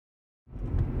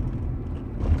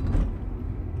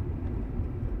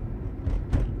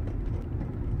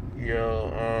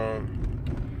Yo,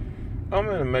 I'm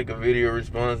gonna make a video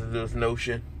response to this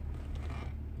notion,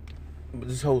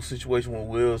 this whole situation with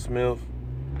Will Smith,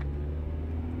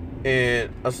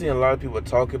 and I seen a lot of people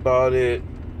talk about it,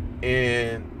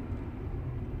 and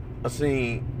I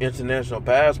seen International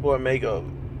Passport make a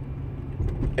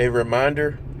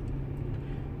reminder.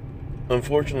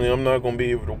 Unfortunately, I'm not gonna be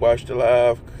able to watch the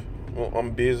live. Well, I'm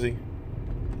busy,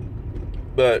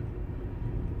 but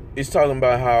it's talking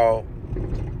about how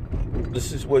the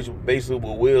situation basically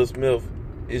with Will Smith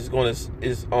is just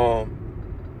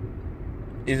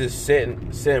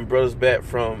setting brothers back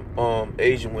from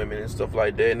Asian women and stuff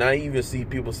like that. And I even see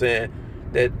people saying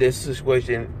that this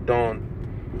situation don't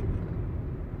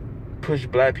push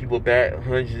black people back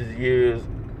hundreds of years.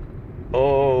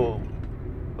 Oh,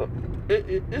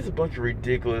 it's a bunch of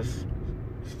ridiculous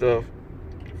stuff.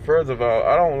 First of all,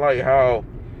 I don't like how.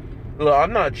 Look,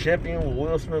 I'm not championing what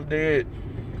Will Smith did,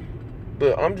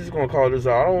 but I'm just gonna call this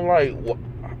out. I don't like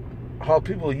how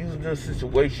people are using this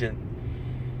situation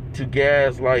to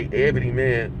gaslight ebony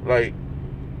man. Like,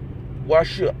 why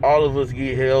should all of us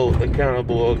get held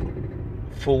accountable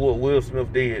for what Will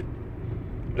Smith did?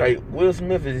 Like, Will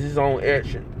Smith is his own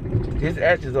action. His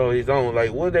actions are his own.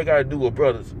 Like, what they got to do with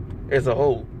brothers as a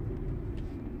whole?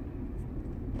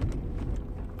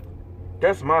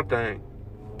 That's my thing.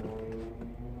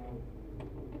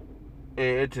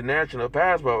 And International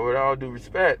Passport, with all due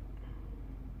respect,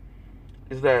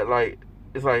 is that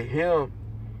it's like him.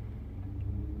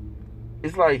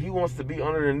 It's like he wants to be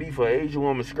underneath an Asian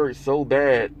woman's skirt so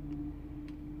bad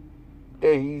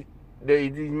that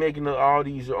he's making all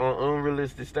these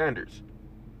unrealistic standards.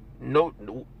 No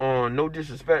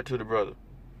disrespect to the brother,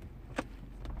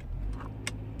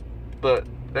 but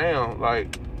damn,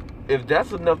 like, if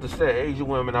that's enough to set Asian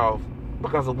women off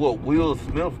because of what Will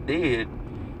Smith did,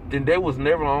 then they was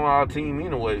never on our team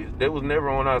anyways. They was never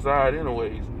on our side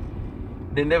anyways.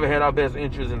 They never had our best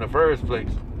interest in the first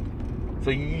place. So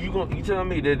you telling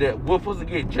me that we're supposed to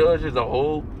get judged as a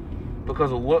whole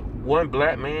because of what one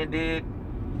black man did?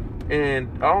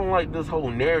 And I don't like this whole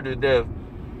narrative that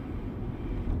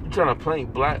you're trying to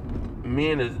paint black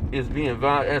men as being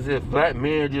violent, as if black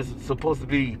men are just supposed to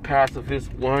be pacifists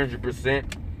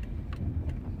 100%.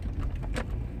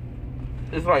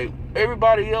 It's like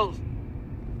everybody else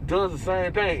does the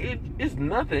same thing. It's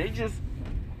nothing. It's just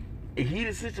a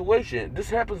heated situation. This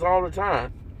happens all the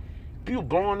time. People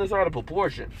blowing this out of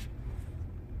proportion.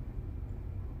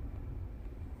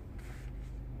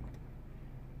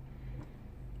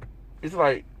 It's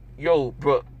like, yo,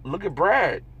 bro, look at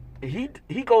Brad. He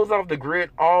goes off the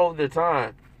grid all the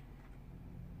time.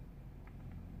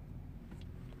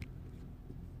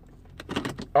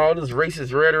 All this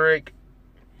racist rhetoric.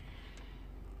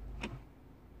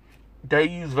 They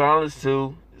use violence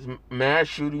too. Mass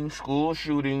shootings, school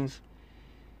shootings.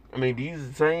 I mean, these are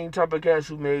the same type of cats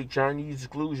who made Chinese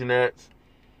exclusion acts,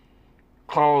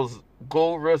 caused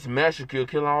Gold Rush massacre,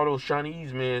 killing all those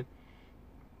Chinese men,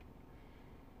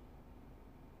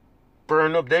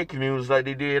 burn up their communities like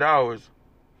they did ours.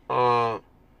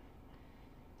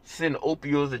 Send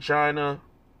opioids to China.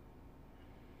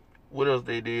 What else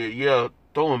they did? Yeah,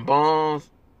 throwing bombs,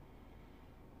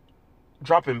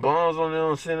 dropping bombs on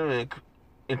them, sending them in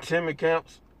internment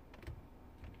camps,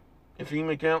 in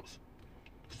FEMA camps,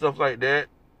 stuff like that,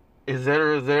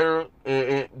 etc., etc.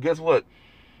 And guess what?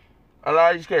 A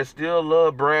lot of these cats still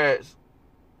love Brad's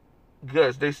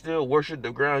guts. They still worship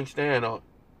the ground he stand on.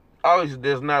 Obviously,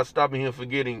 that's not stopping him from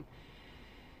getting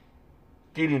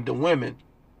the women,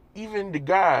 even the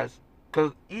guys,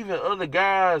 because even other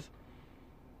guys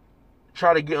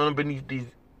try to get underneath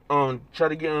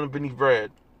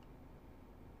Brad.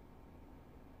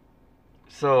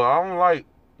 So I don't like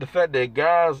the fact that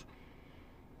guys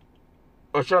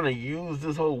are trying to use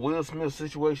this whole Will Smith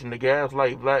situation to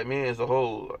gaslight black men as a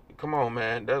whole. Come on,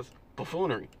 man, that's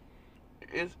buffoonery.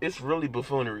 It's really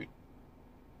buffoonery.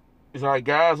 It's like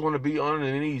guys want to be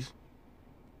underneath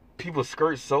people's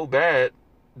skirts so bad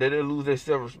that they lose their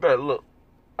self-respect. Look,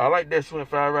 I like that shrimp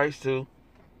fried rice too.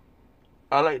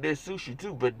 I like that sushi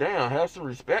too, but damn, have some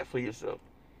respect for yourself.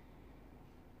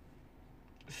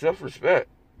 Self-respect.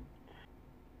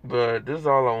 But this is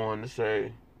all I wanted to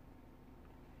say.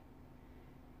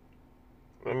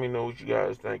 Let me know what you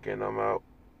guys think, and I'm out.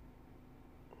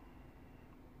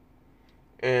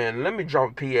 And let me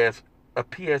drop a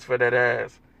PS for that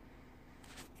ass.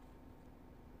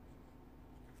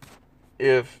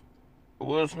 If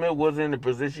Will Smith wasn't in the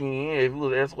position he in, if it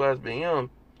was SYSBM,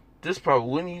 this probably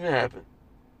wouldn't even happen.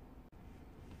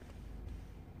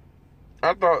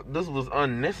 I thought this was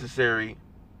unnecessary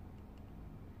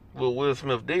what Will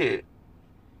Smith did.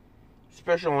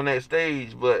 especially on that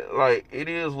stage. But like, it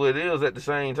is what it is at the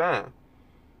same time.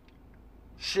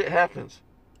 Shit happens.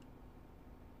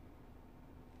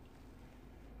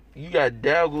 You got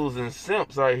daggles and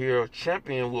simps out here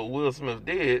championing what Will Smith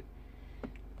did.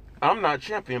 I'm not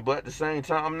champion, but at the same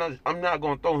time, I'm not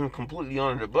gonna throw him completely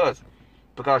under the bus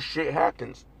because shit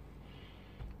happens.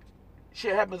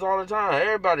 Shit happens all the time.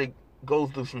 Everybody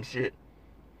goes through some shit.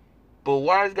 But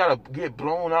why he's gotta get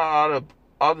blown out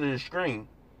of the screen?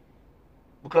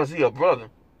 Because he a brother.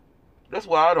 That's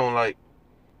why I don't like.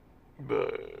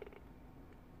 But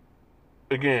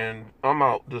again, I'm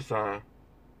out this time.